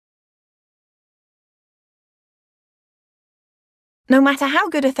No matter how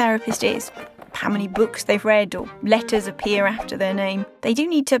good a therapist is, how many books they've read or letters appear after their name, they do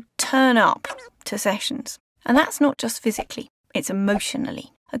need to turn up to sessions. And that's not just physically, it's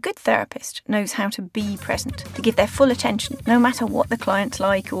emotionally. A good therapist knows how to be present, to give their full attention, no matter what the client's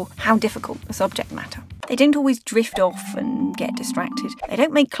like or how difficult the subject matter. They don't always drift off and get distracted. They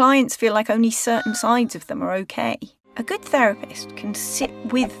don't make clients feel like only certain sides of them are okay. A good therapist can sit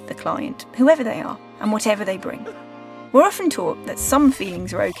with the client, whoever they are, and whatever they bring. We're often taught that some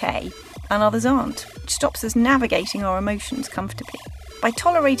feelings are okay and others aren't, which stops us navigating our emotions comfortably. By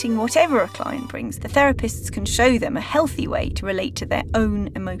tolerating whatever a client brings, the therapists can show them a healthy way to relate to their own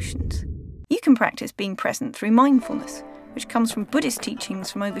emotions. You can practice being present through mindfulness, which comes from Buddhist teachings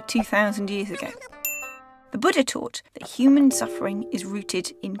from over 2,000 years ago. The Buddha taught that human suffering is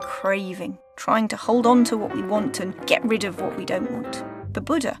rooted in craving, trying to hold on to what we want and get rid of what we don't want. The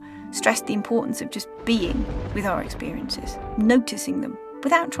Buddha stressed the importance of just being with our experiences, noticing them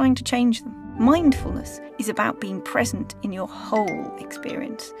without trying to change them. Mindfulness is about being present in your whole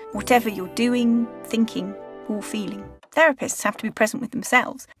experience, whatever you're doing, thinking, or feeling. Therapists have to be present with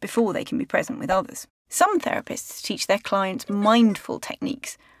themselves before they can be present with others. Some therapists teach their clients mindful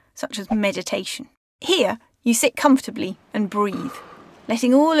techniques, such as meditation. Here, you sit comfortably and breathe,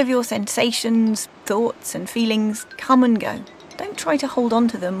 letting all of your sensations, thoughts, and feelings come and go. Don't try to hold on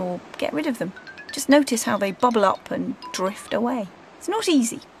to them or get rid of them. Just notice how they bubble up and drift away. It's not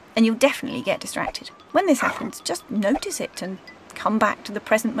easy, and you'll definitely get distracted. When this happens, just notice it and come back to the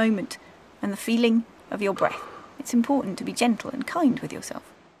present moment and the feeling of your breath. It's important to be gentle and kind with yourself.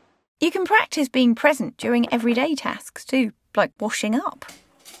 You can practice being present during everyday tasks too, like washing up,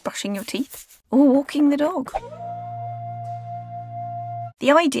 brushing your teeth, or walking the dog.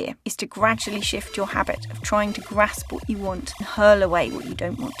 The idea is to gradually shift your habit of trying to grasp what you want and hurl away what you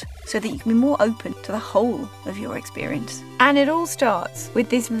don't want, so that you can be more open to the whole of your experience. And it all starts with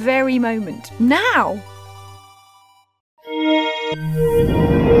this very moment, now!